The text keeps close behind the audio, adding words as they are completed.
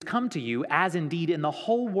come to you, as indeed in the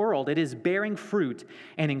whole world it is bearing fruit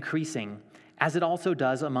and increasing, as it also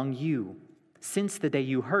does among you, since the day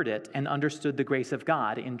you heard it and understood the grace of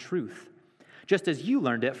God in truth, just as you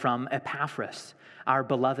learned it from Epaphras, our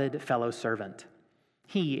beloved fellow servant.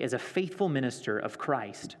 He is a faithful minister of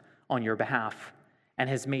Christ on your behalf and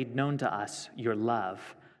has made known to us your love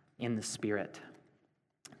in the Spirit.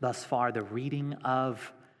 Thus far, the reading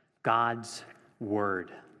of God's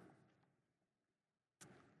Word.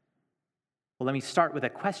 Well, let me start with a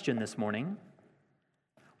question this morning.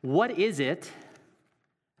 What is it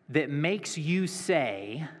that makes you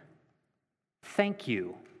say, thank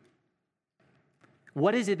you?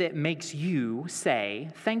 What is it that makes you say,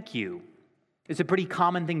 thank you? It's a pretty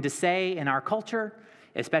common thing to say in our culture,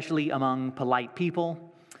 especially among polite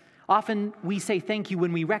people. Often we say thank you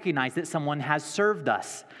when we recognize that someone has served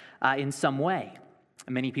us in some way.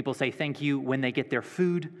 Many people say thank you when they get their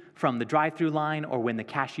food from the drive-through line or when the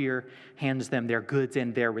cashier hands them their goods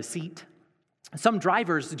and their receipt. Some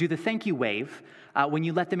drivers do the thank you wave when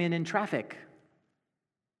you let them in traffic.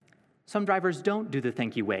 Some drivers don't do the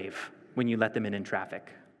thank you wave when you let them in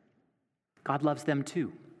traffic. God loves them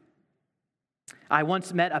too. I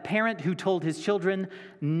once met a parent who told his children,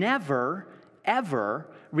 never, ever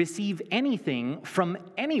receive anything from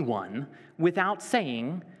anyone without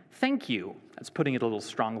saying thank you. That's putting it a little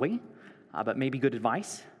strongly, but maybe good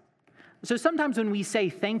advice. So sometimes when we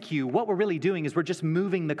say thank you, what we're really doing is we're just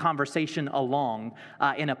moving the conversation along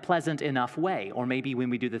in a pleasant enough way. Or maybe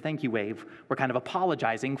when we do the thank you wave, we're kind of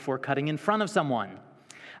apologizing for cutting in front of someone.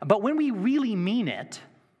 But when we really mean it,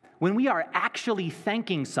 when we are actually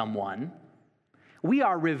thanking someone, we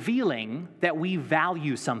are revealing that we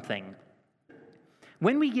value something.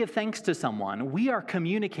 When we give thanks to someone, we are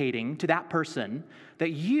communicating to that person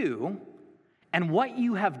that you and what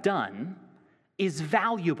you have done is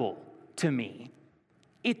valuable to me.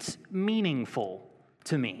 It's meaningful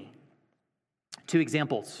to me. 2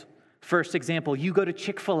 examples. First example, you go to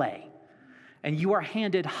Chick-fil-A and you are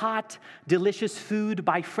handed hot, delicious food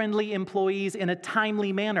by friendly employees in a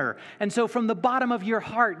timely manner. And so from the bottom of your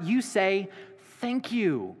heart, you say, thank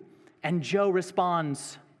you. And Joe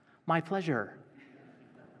responds, my pleasure.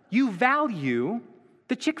 You value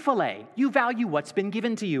the Chick-fil-A. You value what's been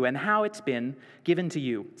given to you and how it's been given to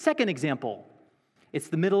you. Second example, it's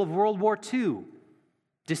the middle of World War II,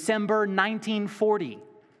 December 1940.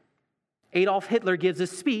 Adolf Hitler gives a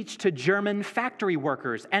speech to German factory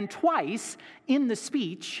workers, and twice in the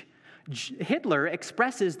speech, Hitler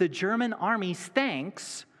expresses the German army's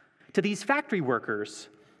thanks to these factory workers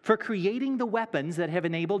for creating the weapons that have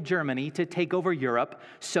enabled Germany to take over Europe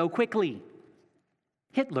so quickly.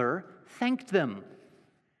 Hitler thanked them.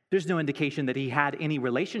 There's no indication that he had any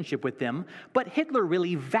relationship with them, but Hitler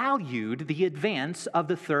really valued the advance of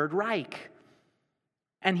the Third Reich.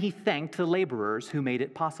 And he thanked the laborers who made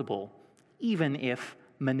it possible, even if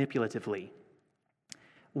manipulatively.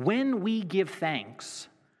 When we give thanks,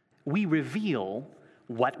 we reveal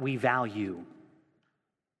what we value.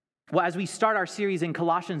 Well, as we start our series in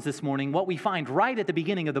Colossians this morning, what we find right at the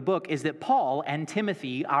beginning of the book is that Paul and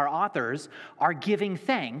Timothy, our authors, are giving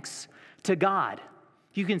thanks to God.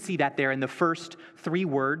 You can see that there in the first 4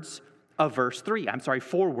 words of verse 3.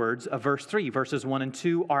 Verses 1 and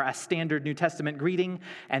 2 are a standard New Testament greeting.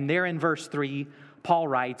 And there in verse 3, Paul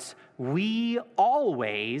writes, we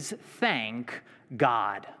always thank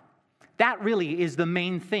God. That really is the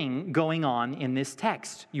main thing going on in this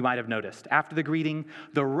text, you might have noticed. After the greeting,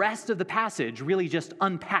 the rest of the passage really just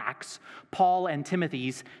unpacks Paul and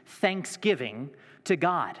Timothy's thanksgiving to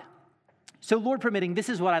God. So, Lord permitting, this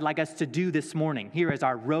is what I'd like us to do this morning. Here is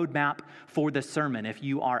our roadmap for the sermon, if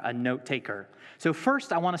you are a note taker. So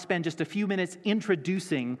first, I want to spend just a few minutes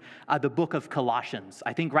introducing the book of Colossians.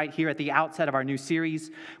 I think right here at the outset of our new series,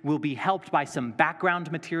 we'll be helped by some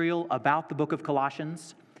background material about the book of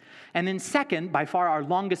Colossians. And then second, by far our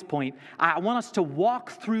longest point, I want us to walk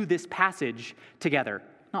through this passage together.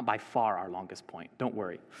 Not by far our longest point, don't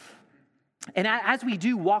worry. And as we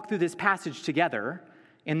do walk through this passage together,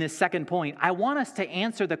 in this second point, I want us to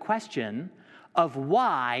answer the question of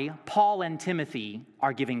why Paul and Timothy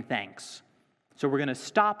are giving thanks. So we're going to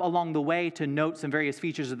stop along the way to note some various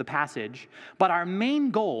features of the passage, but our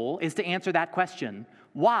main goal is to answer that question.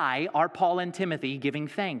 Why are Paul and Timothy giving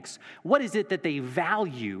thanks? What is it that they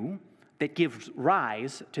value that gives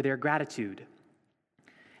rise to their gratitude?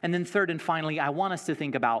 And then third and finally, I want us to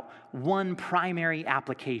think about one primary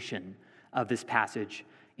application of this passage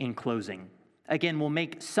in closing. Again, we'll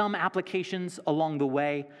make some applications along the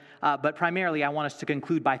way, but primarily I want us to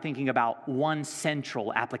conclude by thinking about one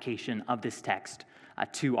central application of this text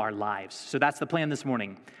to our lives. So that's the plan this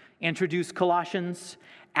morning. introduce Colossians,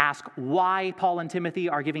 ask why Paul and Timothy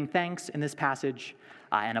are giving thanks in this passage,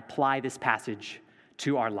 and apply this passage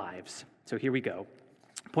to our lives. So here we go.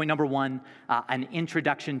 Point number one, an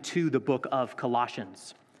introduction to the book of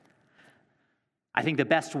Colossians. I think the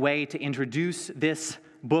best way to introduce this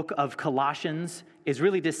book of Colossians is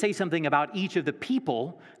really to say something about each of the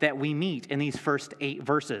people that we meet in these first 8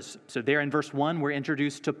 verses. So there in verse 1, we're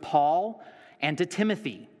introduced to Paul and to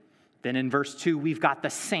Timothy. Then in verse 2, we've got the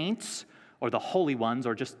saints, or the holy ones,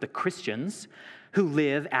 or just the Christians, who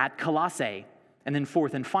live at Colossae. And then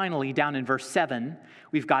fourth and finally, down in verse 7,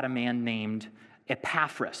 we've got a man named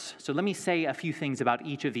Epaphras. So let me say a few things about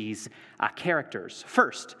each of these characters.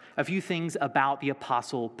 First, a few things about the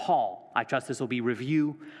Apostle Paul. I trust this will be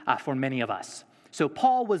review for many of us. So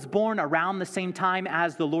Paul was born around the same time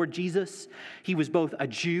as the Lord Jesus. He was both a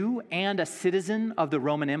Jew and a citizen of the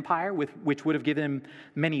Roman Empire, which would have given him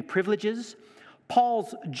many privileges.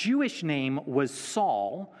 Paul's Jewish name was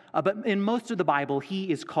Saul, but in most of the Bible,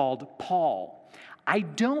 he is called Paul. I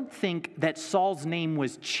don't think that Saul's name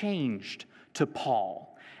was changed to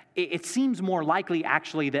Paul. It seems more likely,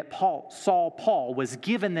 actually, that Saul Paul was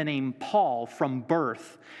given the name Paul from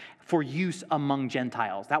birth for use among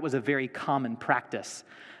Gentiles. That was a very common practice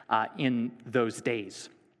in those days.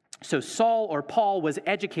 So Saul, or Paul, was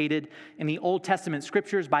educated in the Old Testament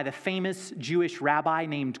scriptures by the famous Jewish rabbi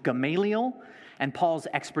named Gamaliel, and Paul's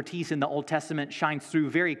expertise in the Old Testament shines through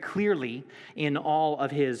very clearly in all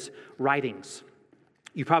of his writings.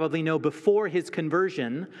 You probably know before his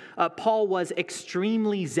conversion, Paul was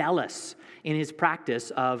extremely zealous in his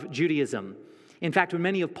practice of Judaism. In fact, when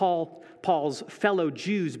many of Paul's fellow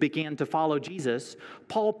Jews began to follow Jesus,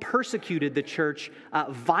 Paul persecuted the church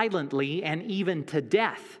violently and even to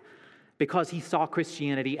death because he saw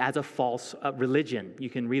Christianity as a false religion. You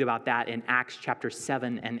can read about that in Acts chapter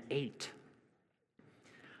 7 and 8.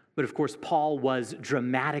 But of course, Paul was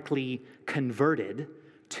dramatically converted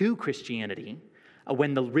to Christianity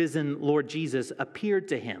when the risen Lord Jesus appeared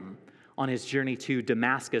to him on his journey to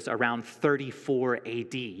Damascus around 34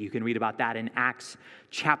 AD. You can read about that in Acts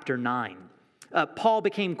chapter 9. Paul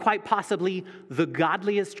became quite possibly the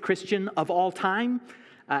godliest Christian of all time.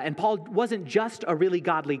 And Paul wasn't just a really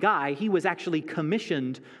godly guy. He was actually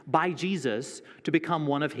commissioned by Jesus to become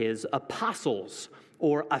one of his apostles,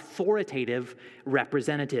 or authoritative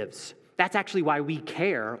representatives. That's actually why we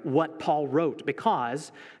care what Paul wrote,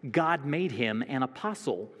 because God made him an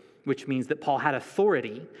apostle, which means that Paul had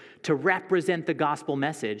authority to represent the gospel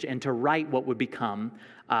message and to write what would become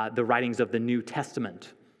the writings of the New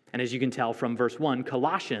Testament. And as you can tell from verse 1,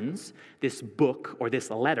 Colossians, this book or this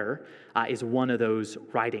letter, is one of those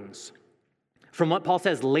writings. From what Paul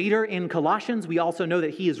says later in Colossians, we also know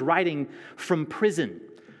that he is writing from prison.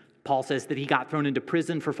 Paul says that he got thrown into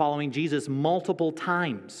prison for following Jesus multiple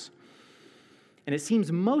times. And it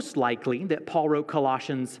seems most likely that Paul wrote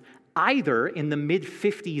Colossians either in the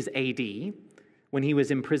mid-50s AD, when he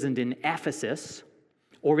was imprisoned in Ephesus,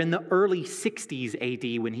 or in the early 60s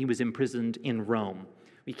AD, when he was imprisoned in Rome.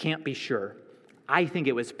 We can't be sure. I think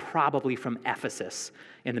it was probably from Ephesus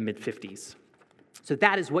in the mid-50s. So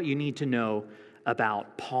that is what you need to know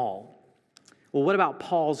about Paul. Well, what about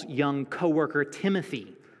Paul's young co-worker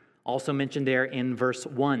Timothy, also mentioned there in verse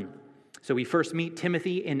 1? So we first meet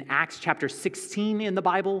Timothy in Acts chapter 16 in the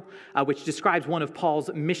Bible, which describes one of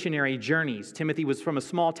Paul's missionary journeys. Timothy was from a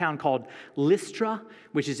small town called Lystra,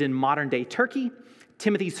 which is in modern-day Turkey.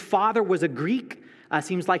 Timothy's father was a Greek.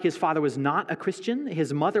 Seems like his father was not a Christian.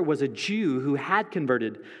 His mother was a Jew who had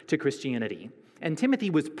converted to Christianity. And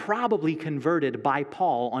Timothy was probably converted by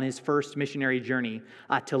Paul on his first missionary journey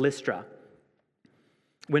to Lystra.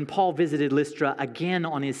 When Paul visited Lystra again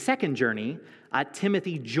on his second journey,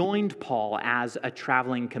 Timothy joined Paul as a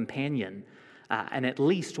traveling companion. And at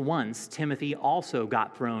least once, Timothy also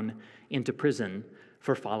got thrown into prison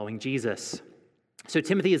for following Jesus. So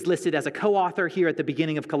Timothy is listed as a co-author here at the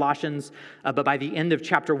beginning of Colossians, but by the end of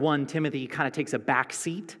chapter 1, Timothy kind of takes a back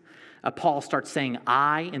seat. Paul starts saying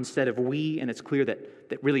I instead of we, and it's clear that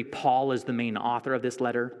really Paul is the main author of this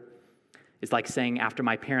letter. It's like saying, after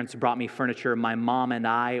my parents brought me furniture, my mom and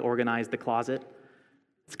I organized the closet.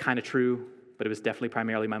 It's kind of true, but it was definitely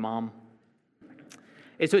primarily my mom.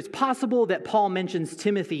 And so it's possible that Paul mentions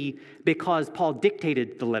Timothy because Paul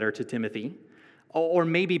dictated the letter to Timothy, or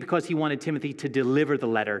maybe because he wanted Timothy to deliver the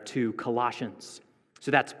letter to Colossians. So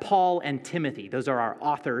that's Paul and Timothy. Those are our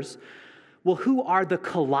authors. Well, who are the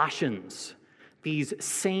Colossians? These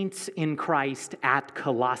saints in Christ at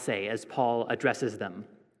Colossae, as Paul addresses them.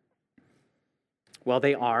 Well,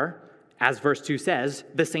 they are, as verse 2 says,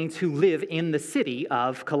 the saints who live in the city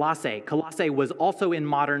of Colossae. Colossae was also in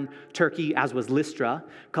modern Turkey, as was Lystra.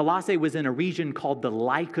 Colossae was in a region called the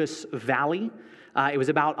Lycus Valley. It was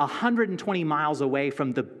about 120 miles away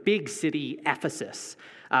from the big city Ephesus,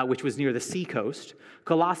 which was near the seacoast.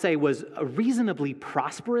 Colossae was a reasonably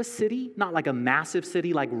prosperous city, not like a massive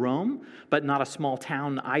city like Rome, but not a small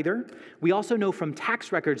town either. We also know from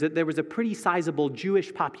tax records that there was a pretty sizable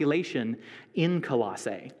Jewish population in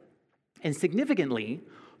Colossae. And significantly,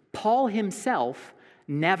 Paul himself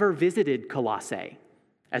never visited Colossae,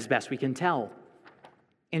 as best we can tell.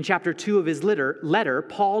 In chapter 2 of his letter,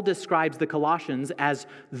 Paul describes the Colossians as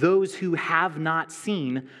those who have not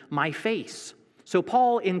seen my face. So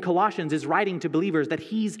Paul in Colossians is writing to believers that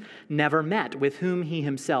he's never met, with whom he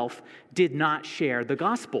himself did not share the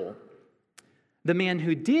gospel. The man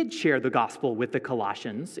who did share the gospel with the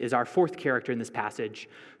Colossians is our fourth character in this passage,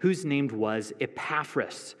 whose name was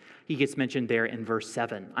Epaphras. He gets mentioned there in verse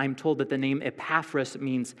 7. I'm told that the name Epaphras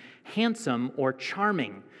means handsome or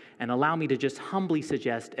charming, and allow me to just humbly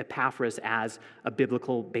suggest Epaphras as a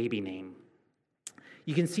biblical baby name.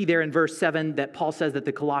 You can see there in verse 7 that Paul says that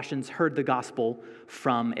the Colossians heard the gospel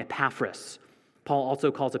from Epaphras. Paul also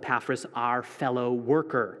calls Epaphras our fellow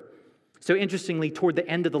worker. So interestingly, toward the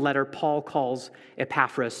end of the letter, Paul calls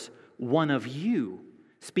Epaphras one of you,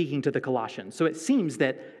 speaking to the Colossians. So it seems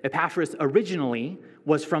that Epaphras originally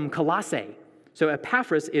was from Colossae. So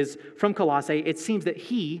Epaphras is from Colossae. It seems that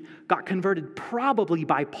he got converted probably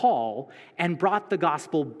by Paul and brought the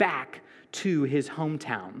gospel back to his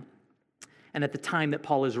hometown. And at the time that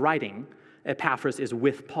Paul is writing, Epaphras is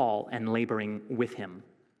with Paul and laboring with him.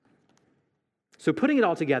 So putting it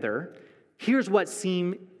all together, here's what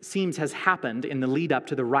seems has happened in the lead up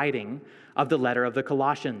to the writing of the letter of the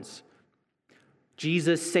Colossians.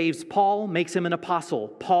 Jesus saves Paul, makes him an apostle.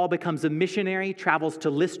 Paul becomes a missionary, travels to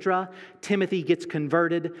Lystra. Timothy gets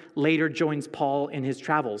converted, later joins Paul in his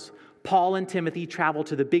travels. Paul and Timothy travel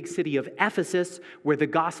to the big city of Ephesus, where the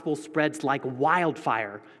gospel spreads like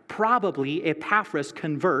wildfire. Probably Epaphras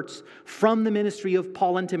converts from the ministry of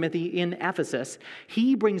Paul and Timothy in Ephesus.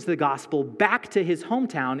 He brings the gospel back to his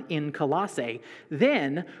hometown in Colossae,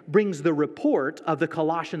 then brings the report of the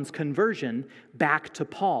Colossians' conversion back to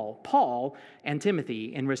Paul. Paul and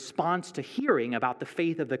Timothy, in response to hearing about the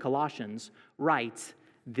faith of the Colossians, writes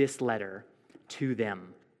this letter to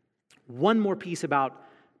them. One more piece about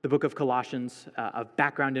the book of Colossians, of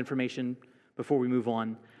background information before we move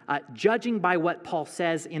on. Judging by what Paul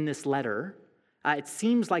says in this letter, it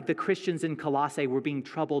seems like the Christians in Colossae were being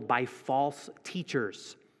troubled by false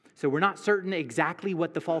teachers. So we're not certain exactly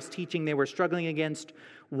what the false teaching they were struggling against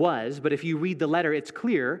was, but if you read the letter, it's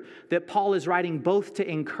clear that Paul is writing both to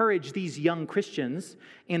encourage these young Christians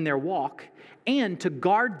in their walk and to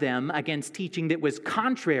guard them against teaching that was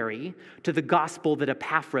contrary to the gospel that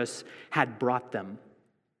Epaphras had brought them.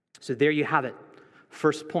 So there you have it.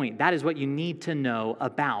 First point, that is what you need to know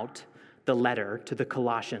about the letter to the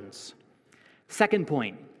Colossians. Second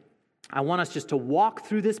point, I want us just to walk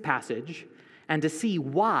through this passage and to see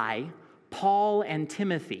why Paul and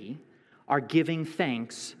Timothy are giving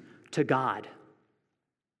thanks to God.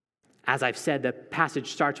 As I've said, the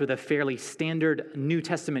passage starts with a fairly standard New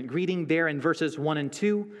Testament greeting there in verses 1 and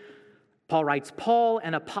 2. Paul writes, Paul,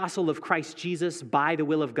 an apostle of Christ Jesus by the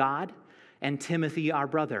will of God, and Timothy, our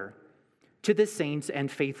brother, to the saints and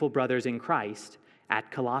faithful brothers in Christ at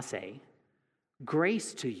Colossae,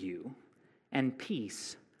 grace to you and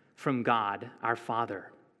peace from God our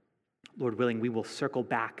Father. Lord willing, we will circle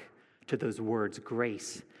back to those words,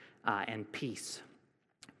 grace and peace.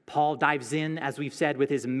 Paul dives in, as we've said, with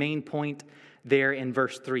his main point there in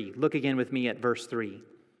verse 3. Look again with me at verse 3.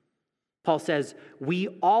 Paul says, we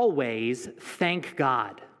always thank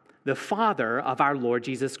God, the Father of our Lord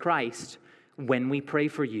Jesus Christ, when we pray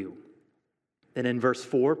for you. Then in verse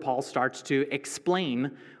 4, Paul starts to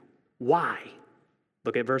explain why.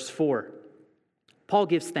 Look at verse 4. Paul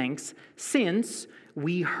gives thanks since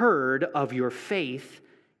we heard of your faith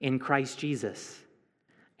in Christ Jesus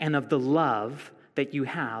and of the love that you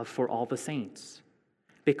have for all the saints,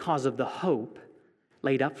 because of the hope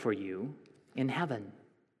laid up for you in heaven.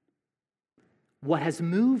 What has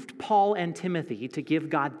moved Paul and Timothy to give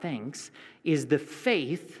God thanks is the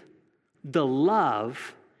faith, the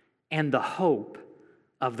love, and the hope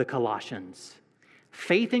of the Colossians.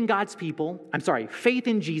 Faith in God's people, faith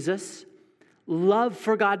in Jesus, love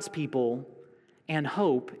for God's people, and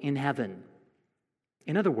hope in heaven.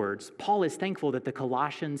 In other words, Paul is thankful that the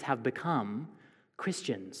Colossians have become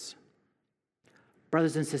Christians.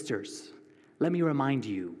 Brothers and sisters, let me remind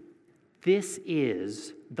you, this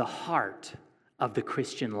is the heart of the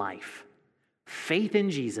Christian life. Faith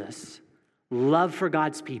in Jesus, love for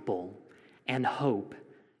God's people, and hope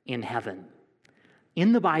in heaven.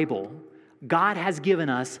 In the Bible, God has given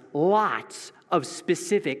us lots of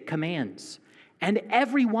specific commands, and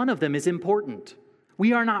every one of them is important.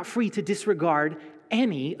 We are not free to disregard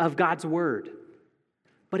any of God's word.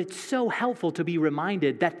 But it's so helpful to be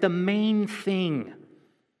reminded that the main thing,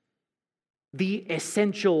 the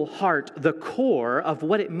essential heart, the core of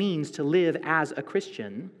what it means to live as a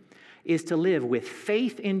Christian is to live with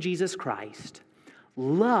faith in Jesus Christ,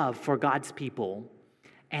 love for God's people,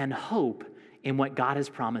 and hope in what God has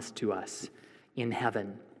promised to us in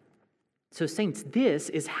heaven. So, saints, this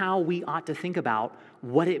is how we ought to think about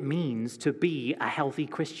what it means to be a healthy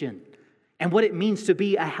Christian and what it means to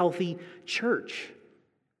be a healthy church.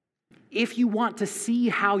 If you want to see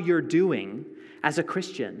how you're doing as a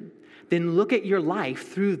Christian, then look at your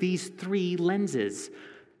life through these three lenses.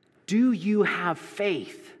 Do you have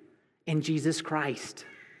faith in Jesus Christ?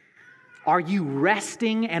 Are you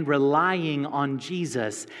resting and relying on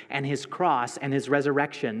Jesus and his cross and his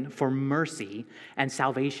resurrection for mercy and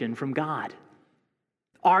salvation from God?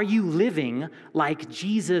 Are you living like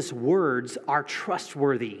Jesus' words are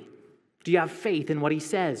trustworthy? Do you have faith in what he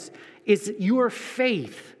says? Is your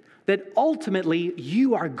faith that ultimately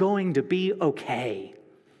you are going to be okay?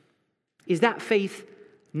 Is that faith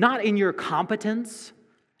not in your competence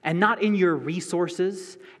and not in your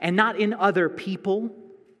resources and not in other people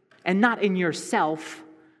and not in yourself,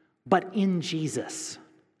 but in Jesus?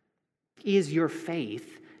 Is your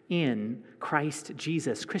faith in Christ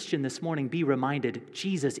Jesus? Christian, this morning, be reminded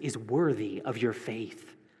Jesus is worthy of your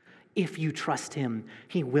faith. If you trust him,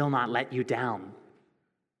 he will not let you down.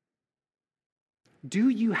 Do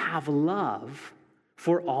you have love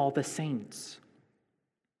for all the saints?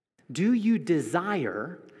 Do you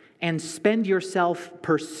desire and spend yourself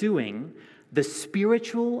pursuing the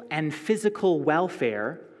spiritual and physical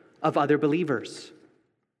welfare of other believers?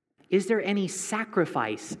 Is there any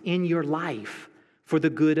sacrifice in your life for the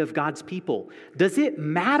good of God's people? Does it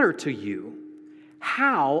matter to you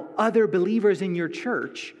how other believers in your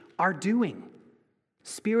church are doing?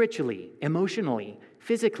 Spiritually, emotionally,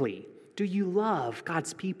 physically, do you love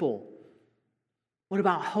God's people? What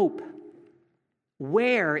about hope?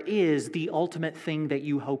 Where is the ultimate thing that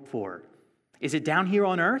you hope for? Is it down here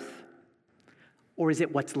on earth? Or is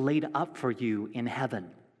it what's laid up for you in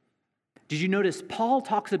heaven? Did you notice Paul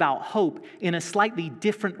talks about hope in a slightly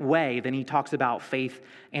different way than he talks about faith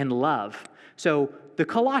and love? So the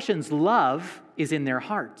Colossians' love is in their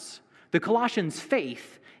hearts. The Colossians'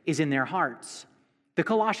 faith is in their hearts. The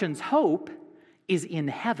Colossians' hope is in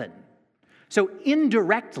heaven. So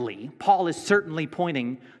indirectly, Paul is certainly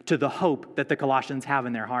pointing to the hope that the Colossians have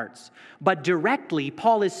in their hearts. But directly,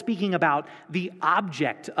 Paul is speaking about the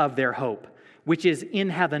object of their hope, which is in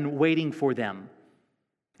heaven waiting for them.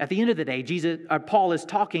 At the end of the day, Paul is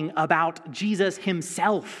talking about Jesus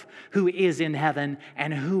himself, who is in heaven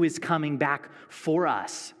and who is coming back for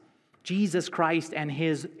us. Jesus Christ and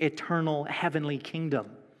his eternal heavenly kingdom.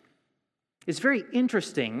 It's very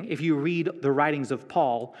interesting if you read the writings of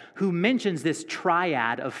Paul, who mentions this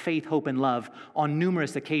triad of faith, hope, and love on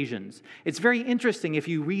numerous occasions. It's very interesting if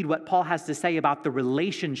you read what Paul has to say about the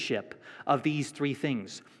relationship of these three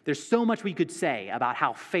things. There's so much we could say about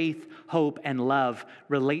how faith, hope, and love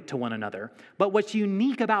relate to one another. But what's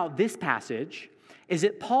unique about this passage is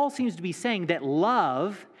that Paul seems to be saying that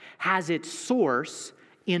love has its source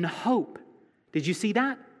in hope. Did you see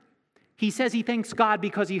that? He says he thanks God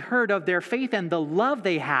because he heard of their faith and the love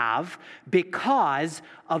they have because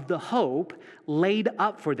of the hope laid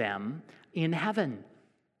up for them in heaven.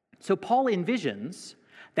 So Paul envisions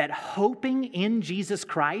that hoping in Jesus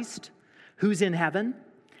Christ, who's in heaven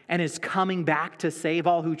and is coming back to save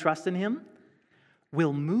all who trust in him,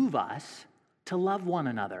 will move us to love one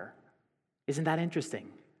another. Isn't that interesting?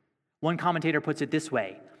 One commentator puts it this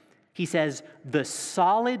way. He says, the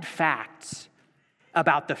solid facts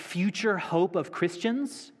about the future hope of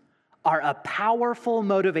Christians are a powerful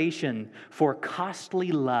motivation for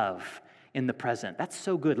costly love in the present. That's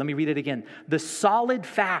so good. Let me read it again. The solid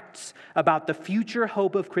facts about the future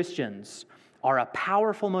hope of Christians are a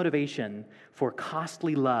powerful motivation for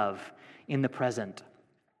costly love in the present.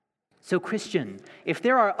 So, Christian, if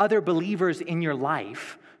there are other believers in your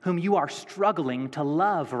life whom you are struggling to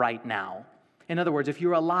love right now, in other words, if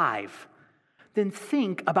you're alive, then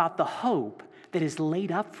think about the hope that is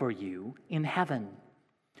laid up for you in heaven.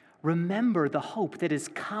 Remember the hope that is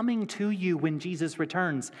coming to you when Jesus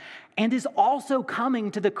returns and is also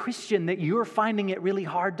coming to the Christian that you're finding it really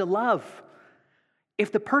hard to love.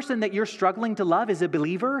 If the person that you're struggling to love is a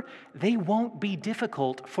believer, they won't be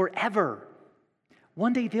difficult forever.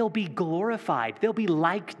 One day they'll be glorified. They'll be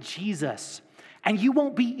like Jesus. And you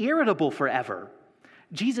won't be irritable forever.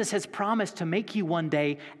 Jesus has promised to make you one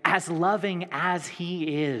day as loving as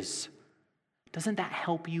he is. Doesn't that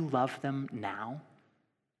help you love them now?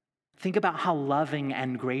 Think about how loving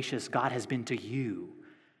and gracious God has been to you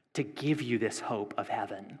to give you this hope of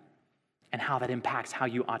heaven and how that impacts how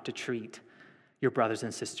you ought to treat your brothers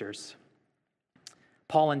and sisters.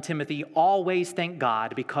 Paul and Timothy always thank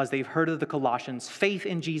God because they've heard of the Colossians' faith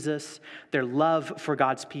in Jesus, their love for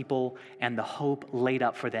God's people, and the hope laid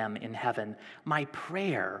up for them in heaven. My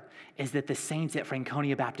prayer is that the saints at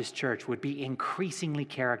Franconia Baptist Church would be increasingly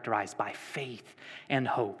characterized by faith and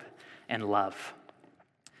hope and love.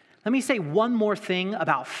 Let me say one more thing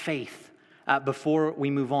about faith before we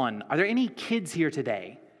move on. Are there any kids here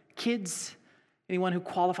today? Kids? Anyone who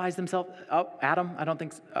qualifies themselves? Oh, Adam, I don't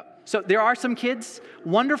think so. So there are some kids.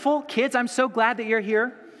 Wonderful. Kids, I'm so glad that you're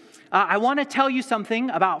here. I want to tell you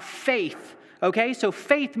something about faith, okay? So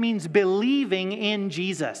faith means believing in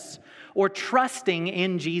Jesus or trusting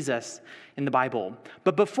in Jesus in the Bible.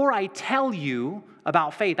 But before I tell you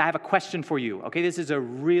about faith, I have a question for you, okay? This is a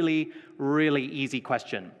really, really easy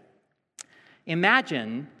question.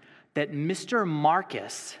 Imagine that Mr.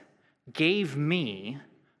 Marcus gave me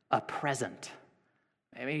a present.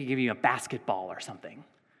 Maybe give you a basketball or something.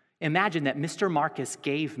 Imagine that Mr. Marcus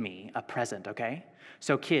gave me a present, okay?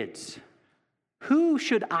 So kids, who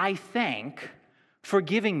should I thank for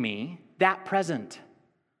giving me that present?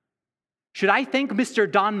 Should I thank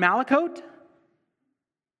Mr. Don Malacote?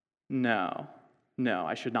 No,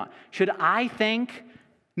 I should not. Should I thank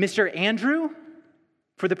Mr. Andrew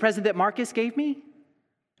for the present that Marcus gave me?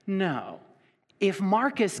 No. If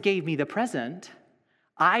Marcus gave me the present,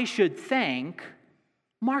 I should thank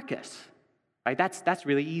Marcus, right? That's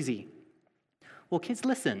really easy. Well, kids,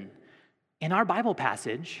 listen. In our Bible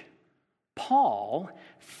passage, Paul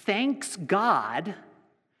thanks God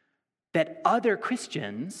that other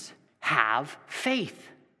Christians have faith.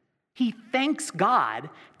 He thanks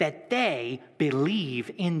God that they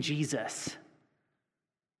believe in Jesus.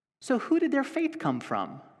 So who did their faith come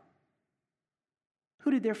from?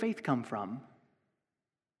 Who did their faith come from?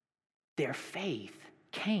 Their faith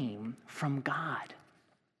came from God.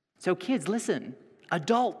 So kids, listen.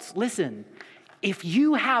 Adults, listen. If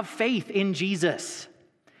you have faith in Jesus,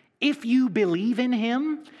 if you believe in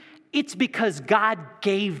him, it's because God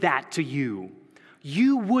gave that to you.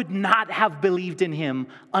 You would not have believed in him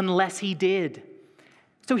unless he did.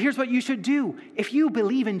 So here's what you should do. If you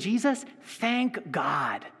believe in Jesus, thank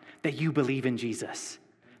God that you believe in Jesus,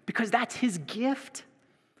 because that's his gift.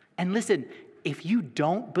 And listen, if you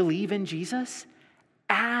don't believe in Jesus,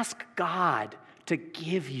 ask God to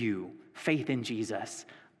give you faith in Jesus.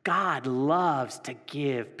 God loves to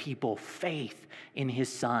give people faith in his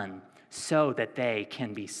Son so that they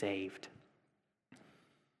can be saved.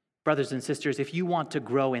 Brothers and sisters, if you want to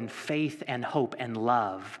grow in faith and hope and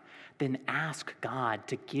love, then ask God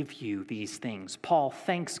to give you these things. Paul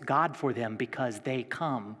thanks God for them because they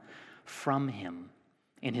come from him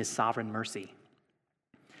in his sovereign mercy.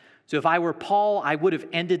 So if I were Paul, I would have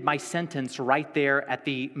ended my sentence right there at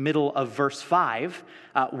the middle of verse 5,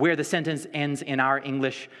 where the sentence ends in our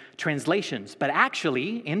English translations. But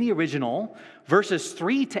actually, in the original, verses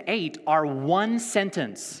 3 to 8 are one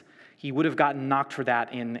sentence. He would have gotten knocked for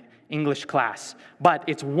that in English class. But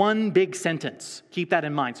it's one big sentence. Keep that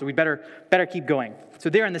in mind. So we better keep going. So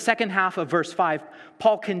there in the second half of verse 5,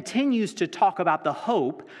 Paul continues to talk about the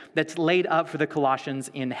hope that's laid up for the Colossians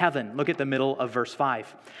in heaven. Look at the middle of verse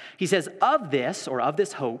 5. He says, of this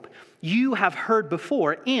hope, you have heard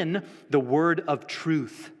before in the word of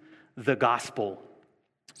truth, the gospel.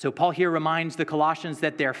 So Paul here reminds the Colossians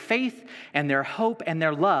that their faith and their hope and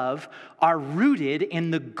their love are rooted in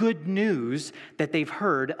the good news that they've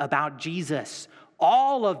heard about Jesus.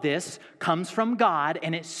 All of this comes from God,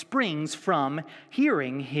 and it springs from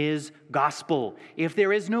hearing his gospel. If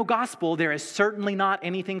there is no gospel, there is certainly not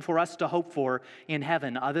anything for us to hope for in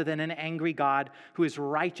heaven other than an angry God who is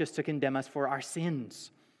righteous to condemn us for our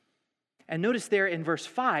sins. And notice there in verse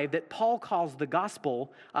 5 that Paul calls the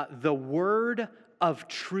gospel the word of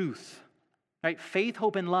truth. Right? Faith,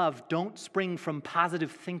 hope, and love don't spring from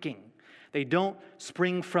positive thinking. They don't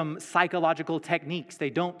spring from psychological techniques. They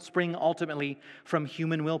don't spring ultimately from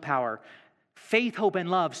human willpower. Faith, hope, and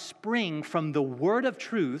love spring from the word of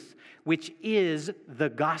truth, which is the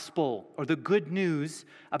gospel, or the good news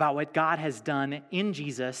about what God has done in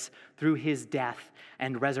Jesus through his death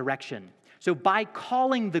and resurrection. So by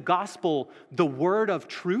calling the gospel the word of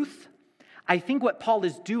truth, I think what Paul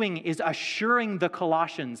is doing is assuring the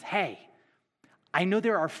Colossians, hey, I know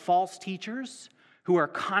there are false teachers who are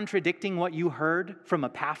contradicting what you heard from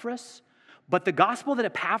Epaphras. But the gospel that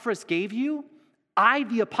Epaphras gave you, I,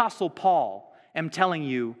 the Apostle Paul, am telling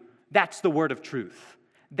you that's the word of truth.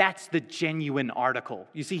 That's the genuine article.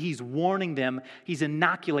 You see, he's warning them, he's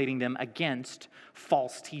inoculating them against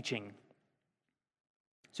false teaching.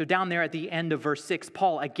 So down there at the end of verse 6,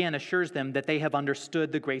 Paul again assures them that they have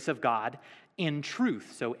understood the grace of God in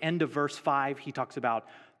truth. So end of verse 5, he talks about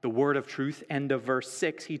the word of truth. End of verse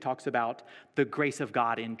 6, he talks about the grace of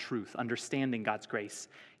God in truth, understanding God's grace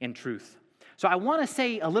in truth. So I want to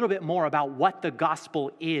say a little bit more about what the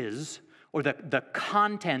gospel is, or the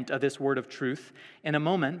content of this word of truth in a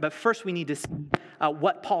moment. But first we need to see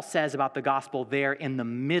what Paul says about the gospel there in the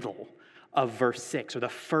middle of verse 6, or the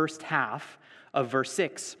first half of verse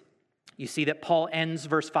 6. You see that Paul ends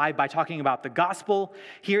verse 5 by talking about the gospel.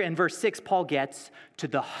 Here in verse 6, Paul gets to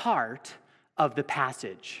the heart of the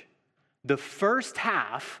passage. The first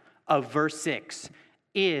half of verse 6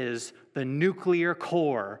 is the nuclear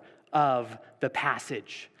core of the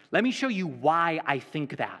passage. Let me show you why I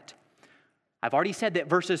think that. I've already said that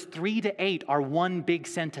verses 3 to 8 are one big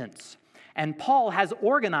sentence. And Paul has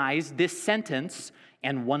organized this sentence,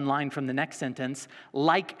 and one line from the next sentence,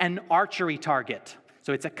 like an archery target.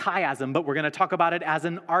 So it's a chiasm, but we're going to talk about it as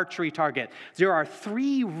an archery target. There are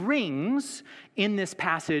 3 rings in this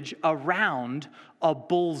passage around a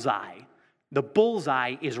bullseye. The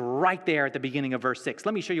bullseye is right there at the beginning of verse 6.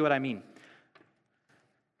 Let me show you what I mean.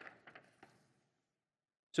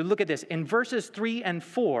 So look at this. In verses 3 and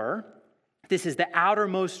 4, this is the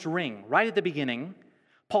outermost ring, right at the beginning.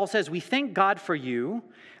 Paul says, we thank God for you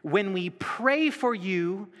when we pray for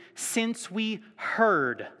you since we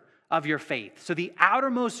heard of your faith. So the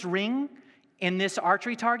outermost ring in this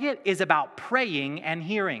archery target is about praying and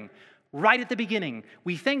hearing. Right at the beginning,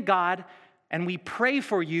 we thank God and we pray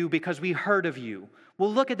for you because we heard of you.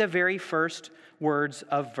 We'll look at the very first words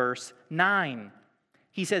of verse 9.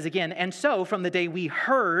 He says again, and so from the day we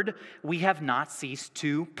heard, we have not ceased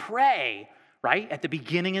to pray. Right? At the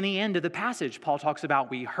beginning and the end of the passage, Paul talks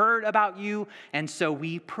about we heard about you, and so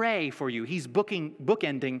we pray for you. He's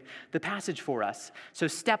bookending the passage for us. So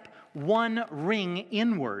step 1, ring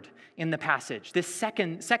inward in the passage. This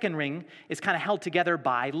second ring is kind of held together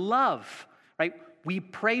by love. Right? We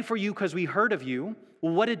pray for you because we heard of you.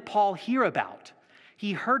 Well, what did Paul hear about?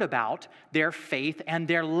 He heard about their faith and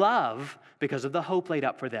their love because of the hope laid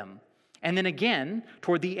up for them. And then again,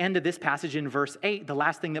 toward the end of this passage in verse 8, the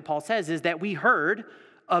last thing that Paul says is that we heard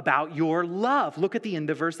about your love. Look at the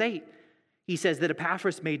end of verse 8. He says that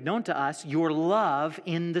Epaphras made known to us your love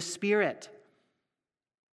in the Spirit.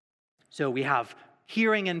 So we have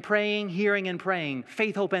hearing and praying,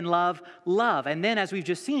 faith, hope, and love. And then as we've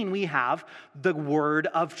just seen, we have the word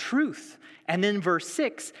of truth. And then verse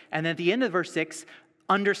 6, and then at the end of verse 6,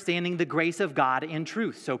 understanding the grace of God in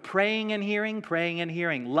truth. So praying and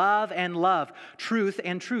hearing, love and love, truth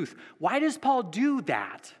and truth. Why does Paul do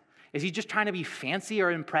that? Is he just trying to be fancy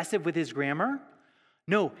or impressive with his grammar?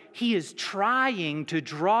 No, he is trying to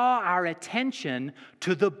draw our attention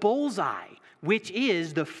to the bullseye, which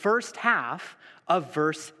is the first half of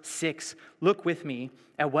verse 6. Look with me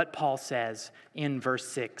at what Paul says in verse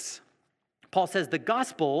 6. Paul says, the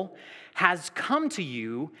gospel has come to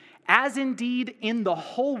you, as indeed in the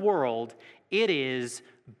whole world it is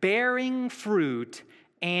bearing fruit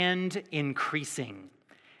and increasing,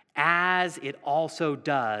 as it also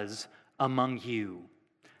does among you.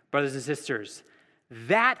 Brothers and sisters,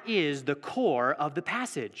 that is the core of the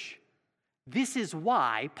passage. This is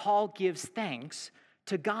why Paul gives thanks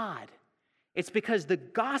to God. It's because the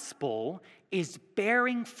gospel is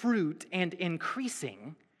bearing fruit and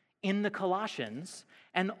increasing in the Colossians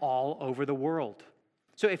and all over the world.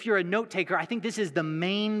 So if you're a note taker, I think this is the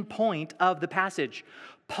main point of the passage.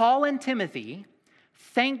 Paul and Timothy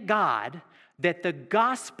thank God that the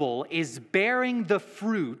gospel is bearing the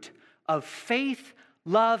fruit of faith,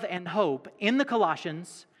 love, and hope in the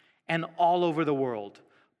Colossians and all over the world.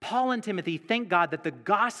 Paul and Timothy thank God that the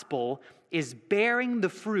gospel is bearing the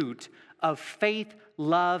fruit of faith,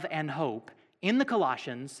 love, and hope in the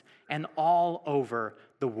Colossians and all over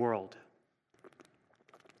the world.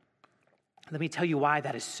 Let me tell you why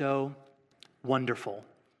that is so wonderful.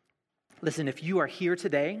 Listen, if you are here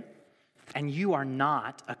today and you are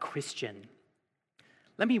not a Christian,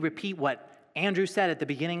 let me repeat what Andrew said at the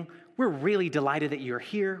beginning. We're really delighted that you're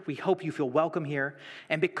here. We hope you feel welcome here.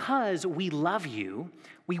 And because we love you,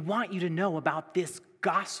 we want you to know about this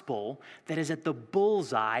gospel that is at the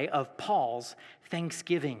bullseye of Paul's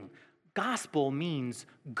thanksgiving. Gospel means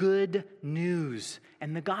good news.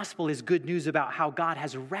 And the gospel is good news about how God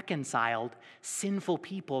has reconciled sinful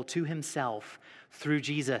people to himself through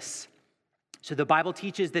Jesus. So the Bible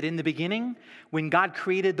teaches that in the beginning, when God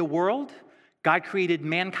created the world, God created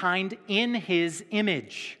mankind in his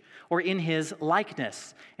image or in his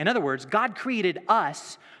likeness. In other words, God created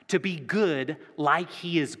us to be good like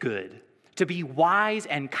he is good, to be wise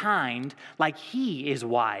and kind like he is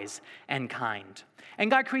wise and kind.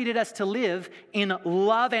 And God created us to live in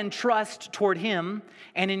love and trust toward him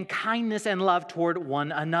and in kindness and love toward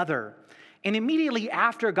one another. And immediately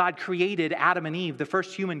after God created Adam and Eve, the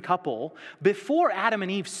first human couple, before Adam and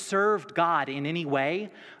Eve served God in any way,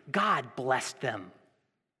 God blessed them.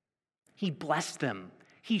 He blessed them.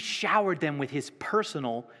 He showered them with his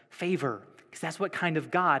personal favor, because that's what kind of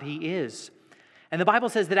God he is. And the Bible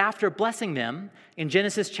says that after blessing them, in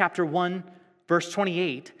Genesis chapter 1, verse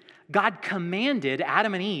 28, God commanded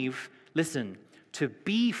Adam and Eve, listen, to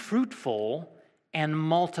be fruitful and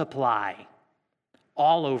multiply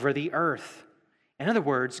all over the earth. In other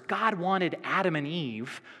words, God wanted Adam and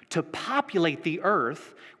Eve to populate the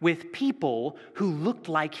earth with people who looked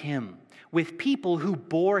like him, with people who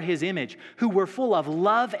bore his image, who were full of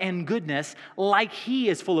love and goodness like he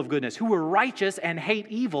is full of goodness, who were righteous and hate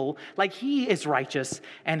evil like he is righteous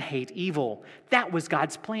and hate evil. That was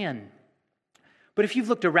God's plan. But if you've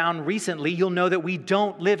looked around recently, you'll know that we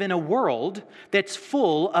don't live in a world that's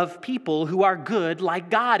full of people who are good like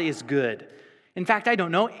God is good. In fact, I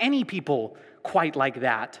don't know any people quite like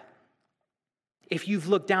that. If you've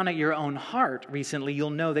looked down at your own heart recently, you'll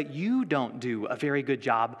know that you don't do a very good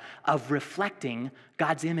job of reflecting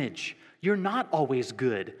God's image. You're not always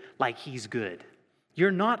good like he's good.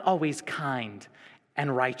 You're not always kind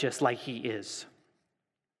and righteous like he is.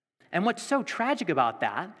 And what's so tragic about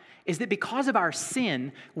that is that because of our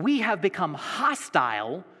sin, we have become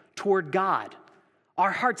hostile toward God.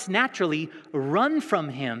 Our hearts naturally run from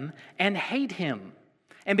him and hate him.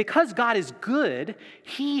 And because God is good,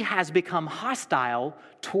 he has become hostile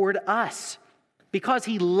toward us. Because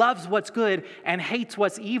he loves what's good and hates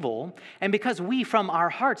what's evil, and because we from our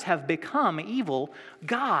hearts have become evil,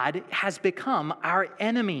 God has become our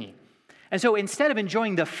enemy. And so instead of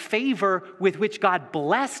enjoying the favor with which God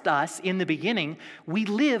blessed us in the beginning, we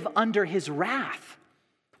live under his wrath.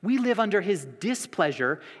 We live under his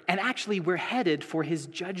displeasure, and actually we're headed for his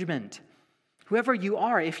judgment. Whoever you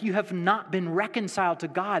are, if you have not been reconciled to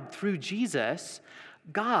God through Jesus,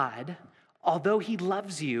 God, although he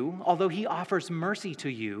loves you, although he offers mercy to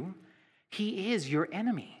you, he is your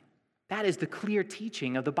enemy. That is the clear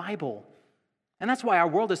teaching of the Bible. And that's why our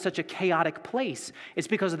world is such a chaotic place. It's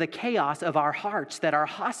because of the chaos of our hearts that are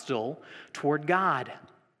hostile toward God.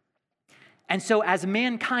 And so as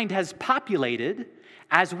mankind has populated,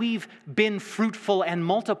 as we've been fruitful and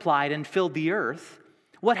multiplied and filled the earth,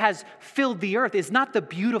 what has filled the earth is not the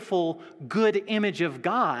beautiful, good image of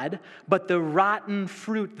God, but the rotten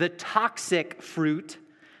fruit, the toxic fruit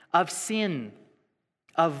of sin,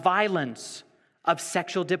 of violence, of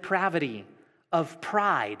sexual depravity, of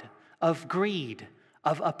pride, of greed,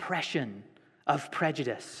 of oppression, of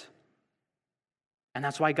prejudice. And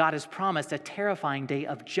that's why God has promised a terrifying day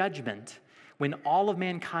of judgment when all of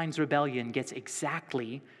mankind's rebellion gets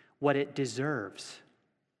exactly what it deserves.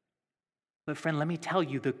 But friend, let me tell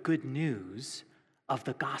you the good news of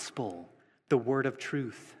the gospel, the word of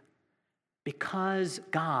truth. Because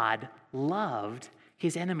God loved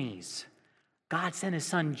his enemies, God sent his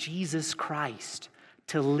son, Jesus Christ,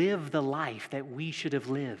 to live the life that we should have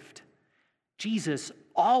lived. Jesus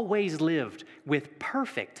always lived with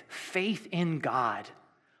perfect faith in God,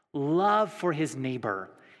 love for his neighbor,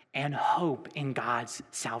 and hope in God's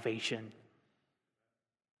salvation.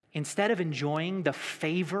 Instead of enjoying the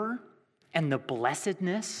favor and the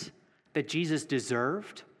blessedness that Jesus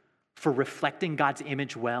deserved for reflecting God's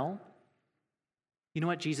image well, you know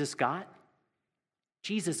what Jesus got?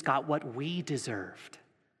 Jesus got what we deserved.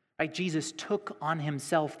 Right? Jesus took on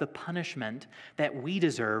himself the punishment that we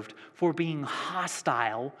deserved for being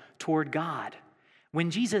hostile toward God.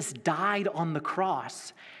 When Jesus died on the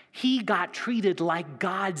cross, he got treated like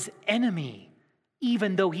God's enemy,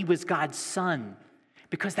 even though he was God's son,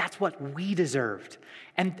 because that's what we deserved.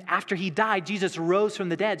 And after he died, Jesus rose from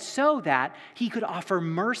the dead so that he could offer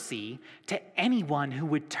mercy to anyone who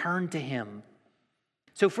would turn to him.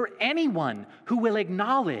 So for anyone who will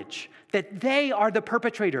acknowledge that they are the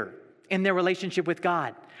perpetrator in their relationship with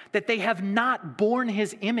God, that they have not borne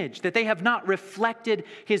his image, that they have not reflected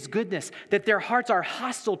his goodness, that their hearts are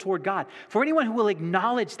hostile toward God, for anyone who will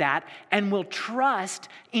acknowledge that and will trust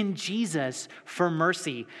in Jesus for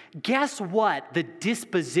mercy, guess what the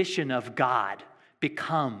disposition of God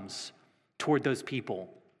becomes toward those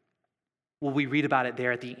people? Well, we read about it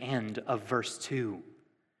there at the end of verse 2.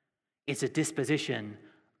 It's a disposition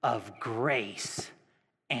of grace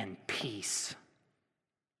and peace.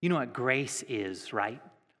 You know what grace is, right?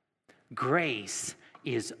 Grace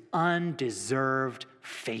is undeserved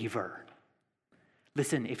favor.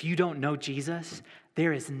 Listen, if you don't know Jesus,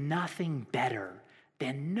 there is nothing better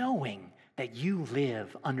than knowing that you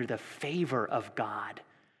live under the favor of God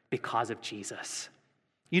because of Jesus.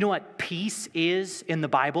 You know what peace is in the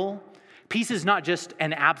Bible? Peace is not just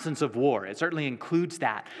an absence of war. It certainly includes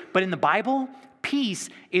that. But in the Bible, peace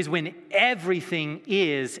is when everything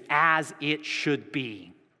is as it should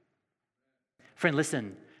be. Friend,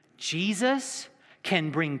 listen, Jesus can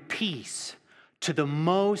bring peace to the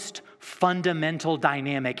most fundamental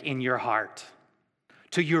dynamic in your heart,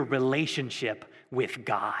 to your relationship with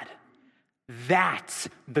God. That's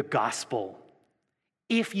the gospel.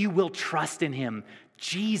 If you will trust in him,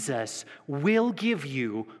 Jesus will give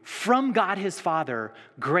you from God his Father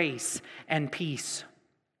grace and peace.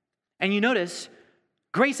 And you notice,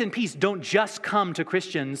 grace and peace don't just come to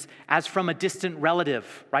Christians as from a distant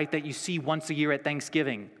relative, right, that you see once a year at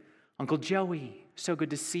Thanksgiving. Uncle Joey, so good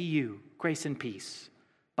to see you. Grace and peace.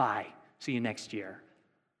 Bye. See you next year.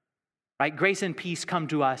 Right? Grace and peace come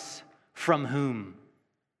to us from whom?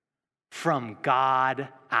 From God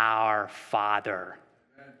our Father.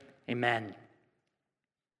 Amen.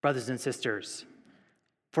 Brothers and sisters,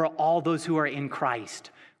 for all those who are in Christ,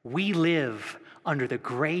 we live under the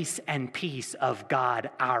grace and peace of God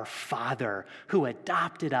our Father, who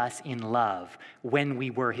adopted us in love when we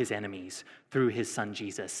were his enemies through his Son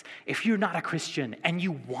Jesus. If you're not a Christian and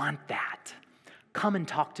you want that, come and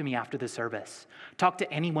talk to me after the service. Talk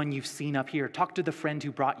to anyone you've seen up here. Talk to the friend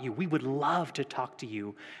who brought you. We would love to talk to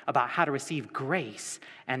you about how to receive grace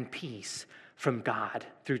and peace from God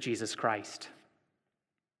through Jesus Christ.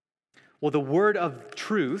 Well, the word of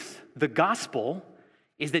truth, the gospel,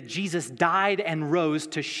 is that Jesus died and rose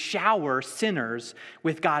to shower sinners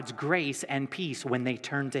with God's grace and peace when they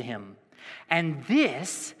turn to him. And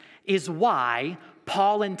this is why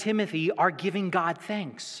Paul and Timothy are giving God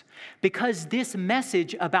thanks. Because this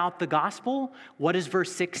message about the gospel, what does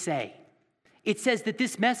verse 6 say? It says that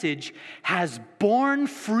this message has borne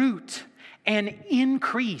fruit and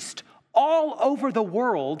increased all over the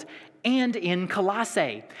world and in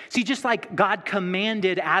Colossae. See, just like God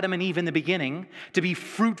commanded Adam and Eve in the beginning to be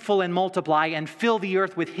fruitful and multiply and fill the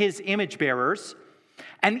earth with his image bearers,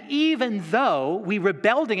 and even though we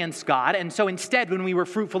rebelled against God, and so instead when we were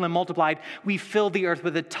fruitful and multiplied, we filled the earth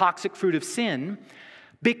with the toxic fruit of sin,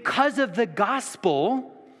 because of the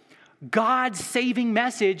gospel, God's saving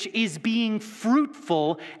message is being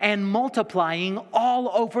fruitful and multiplying all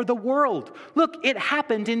over the world. Look, it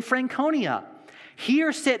happened in Franconia.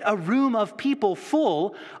 Here sit a room of people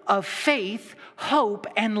full of faith, hope,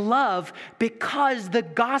 and love because the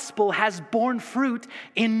gospel has borne fruit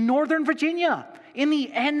in Northern Virginia, in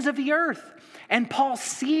the ends of the earth. And Paul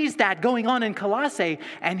sees that going on in Colossae,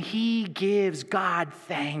 and he gives God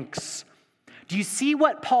thanks. Do you see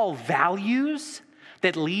what Paul values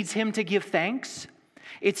that leads him to give thanks?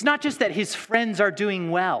 It's not just that his friends are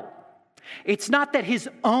doing well. It's not that his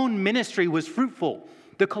own ministry was fruitful.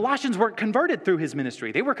 The Colossians weren't converted through his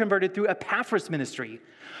ministry. They were converted through Epaphras' ministry.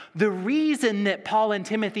 The reason that Paul and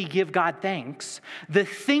Timothy give God thanks, the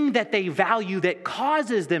thing that they value that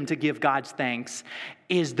causes them to give God's thanks,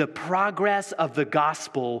 is the progress of the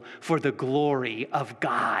gospel for the glory of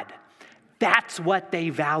God. That's what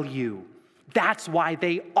they value. That's why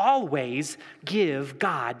they always give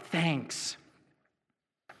God thanks.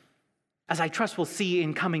 As I trust we'll see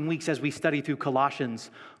in coming weeks as we study through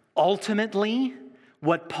Colossians, ultimately,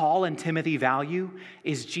 what Paul and Timothy value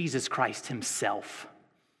is Jesus Christ himself.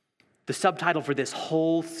 The subtitle for this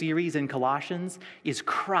whole series in Colossians is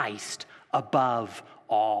Christ above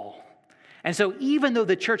all. And so even though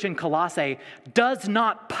the church in Colossae does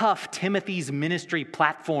not puff Timothy's ministry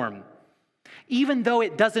platform, even though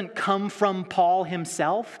it doesn't come from Paul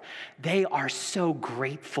himself, they are so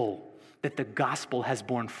grateful that the gospel has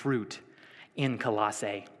borne fruit in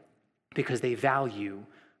Colossae because they value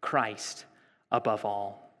Christ above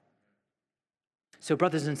all. So,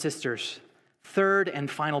 brothers and sisters, third and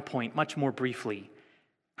final point, much more briefly,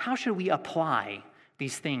 how should we apply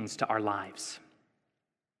these things to our lives?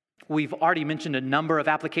 We've already mentioned a number of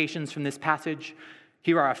applications from this passage.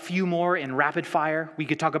 Here are a few more in rapid fire. We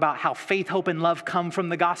could talk about how faith, hope, and love come from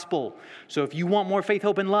the gospel. So if you want more faith,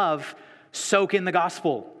 hope, and love, soak in the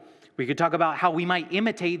gospel. We could talk about how we might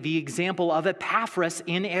imitate the example of Epaphras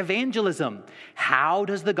in evangelism. How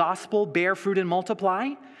does the gospel bear fruit and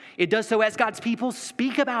multiply? It does so as God's people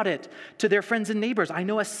speak about it to their friends and neighbors. I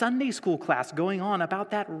know a Sunday school class going on about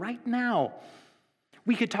that right now.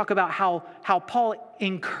 We could talk about how Paul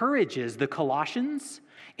encourages the Colossians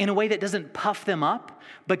in a way that doesn't puff them up,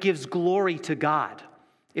 but gives glory to God.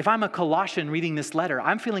 If I'm a Colossian reading this letter,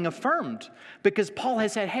 I'm feeling affirmed because Paul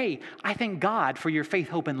has said, hey, I thank God for your faith,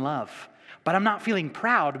 hope, and love. But I'm not feeling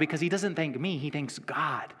proud because he doesn't thank me, he thanks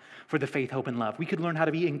God for the faith, hope, and love. We could learn how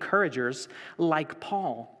to be encouragers like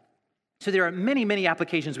Paul. So there are many, many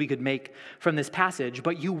applications we could make from this passage,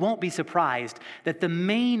 but you won't be surprised that the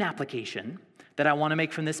main application that I want to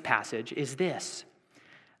make from this passage is this.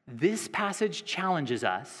 This passage challenges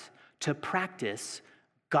us to practice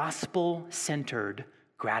gospel-centered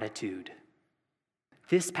gratitude.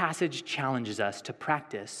 This passage challenges us to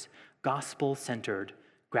practice gospel-centered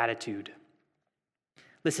gratitude.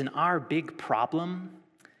 Listen, our big problem,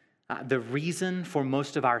 the reason for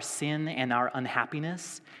most of our sin and our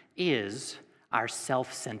unhappiness is our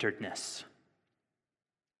self-centeredness.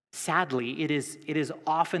 Sadly, it is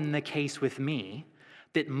often the case with me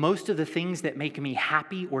that most of the things that make me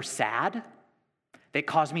happy or sad, that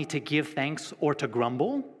cause me to give thanks or to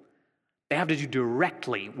grumble, they have to do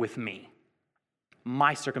directly with me.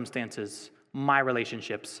 My circumstances, my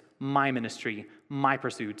relationships, my ministry, my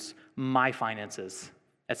pursuits, my finances,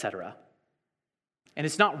 etc. And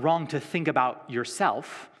it's not wrong to think about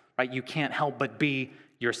yourself, right? You can't help but be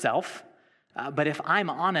yourself. But if I'm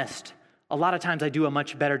honest, a lot of times I do a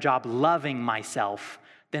much better job loving myself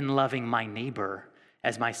than loving my neighbor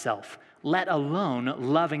as myself, let alone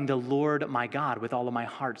loving the Lord my God with all of my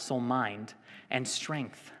heart, soul, mind, and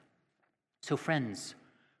strength. So friends,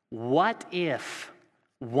 what if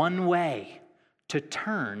one way to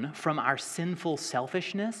turn from our sinful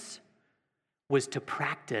selfishness was to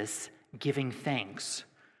practice giving thanks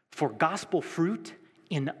for gospel fruit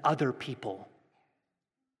in other people?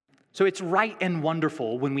 So it's right and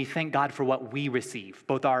wonderful when we thank God for what we receive,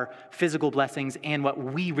 both our physical blessings and what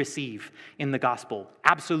we receive in the gospel.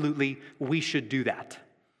 Absolutely, we should do that.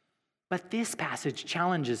 But this passage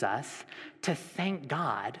challenges us to thank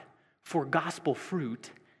God for gospel fruit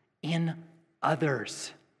in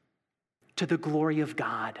others, to the glory of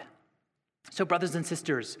God. So brothers and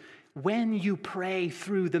sisters, when you pray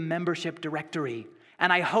through the membership directory,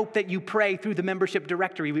 and I hope that you pray through the membership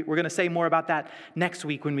directory. We're going to say more about that next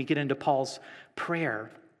week when we get into Paul's prayer.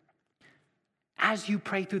 As you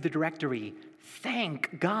pray through the directory,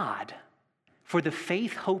 thank God for the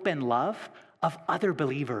faith, hope, and love of other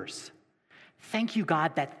believers. Thank you,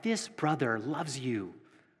 God, that this brother loves you.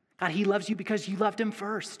 God, he loves you because you loved him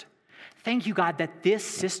first. Thank you, God, that this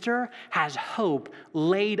sister has hope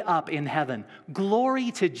laid up in heaven. Glory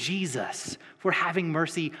to Jesus for having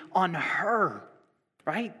mercy on her.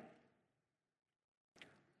 Right?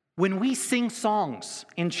 When we sing songs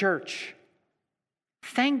in church,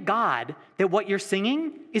 thank God that what you're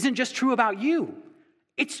singing isn't just true about you.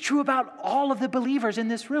 It's true about all of the believers in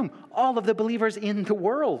this room, all of the believers in the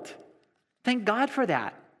world. Thank God for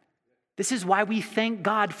that. This is why we thank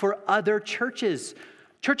God for other churches,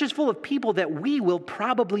 churches full of people that we will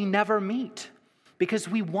probably never meet, because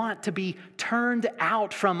we want to be turned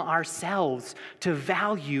out from ourselves to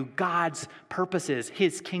value God's purposes,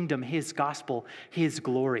 his kingdom, his gospel, his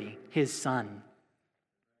glory, his son.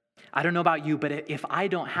 I don't know about you, but if I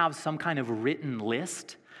don't have some kind of written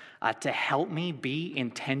list to help me be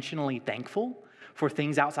intentionally thankful for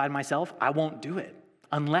things outside myself, I won't do it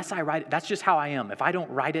unless I write it. That's just how I am. If I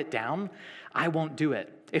don't write it down, I won't do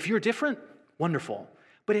it. If you're different, wonderful.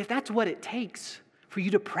 But if that's what it takes for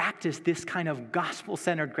you to practice this kind of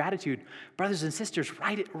gospel-centered gratitude, brothers and sisters,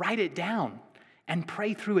 write it down and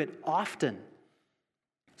pray through it often.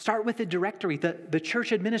 Start with the directory. The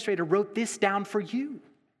church administrator wrote this down for you.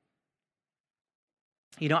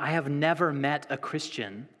 You know, I have never met a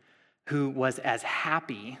Christian who was as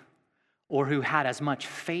happy or who had as much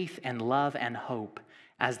faith and love and hope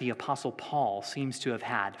as the Apostle Paul seems to have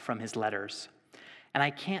had from his letters. And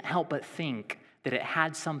I can't help but think that it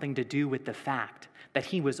had something to do with the fact that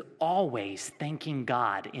he was always thanking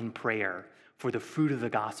God in prayer for the fruit of the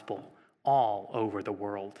gospel all over the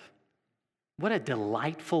world. What a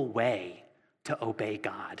delightful way to obey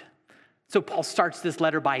God. So Paul starts this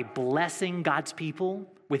letter by blessing God's people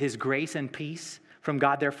with his grace and peace from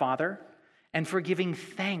God their Father, and for giving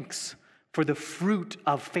thanks for the fruit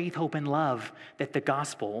of faith, hope, and love that the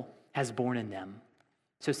gospel has borne in them.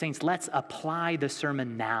 So saints, let's apply the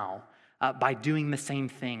sermon now by doing the same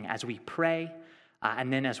thing as we pray,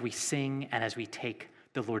 and then as we sing and as we take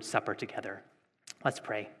the Lord's Supper together. Let's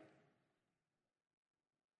pray.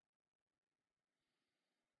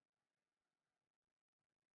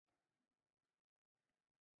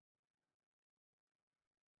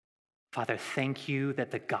 Father, thank you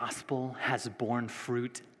that the gospel has borne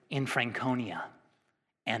fruit in Franconia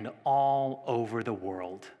and all over the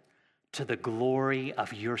world to the glory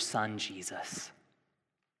of your Son, Jesus.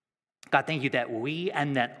 God, thank you that we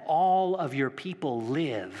and that all of your people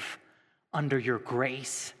live under your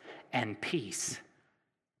grace and peace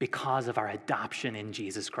because of our adoption in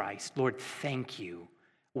Jesus Christ. Lord, thank you.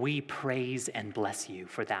 We praise and bless you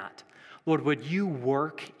for that. Lord, would you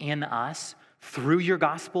work in us through your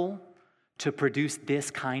gospel to produce this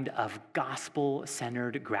kind of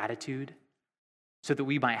gospel-centered gratitude so that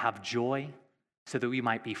we might have joy, so that we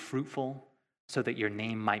might be fruitful, so that your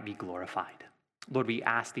name might be glorified. Lord, we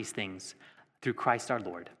ask these things through Christ our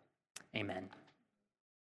Lord. Amen.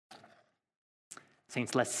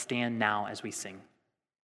 Saints, let's stand now as we sing.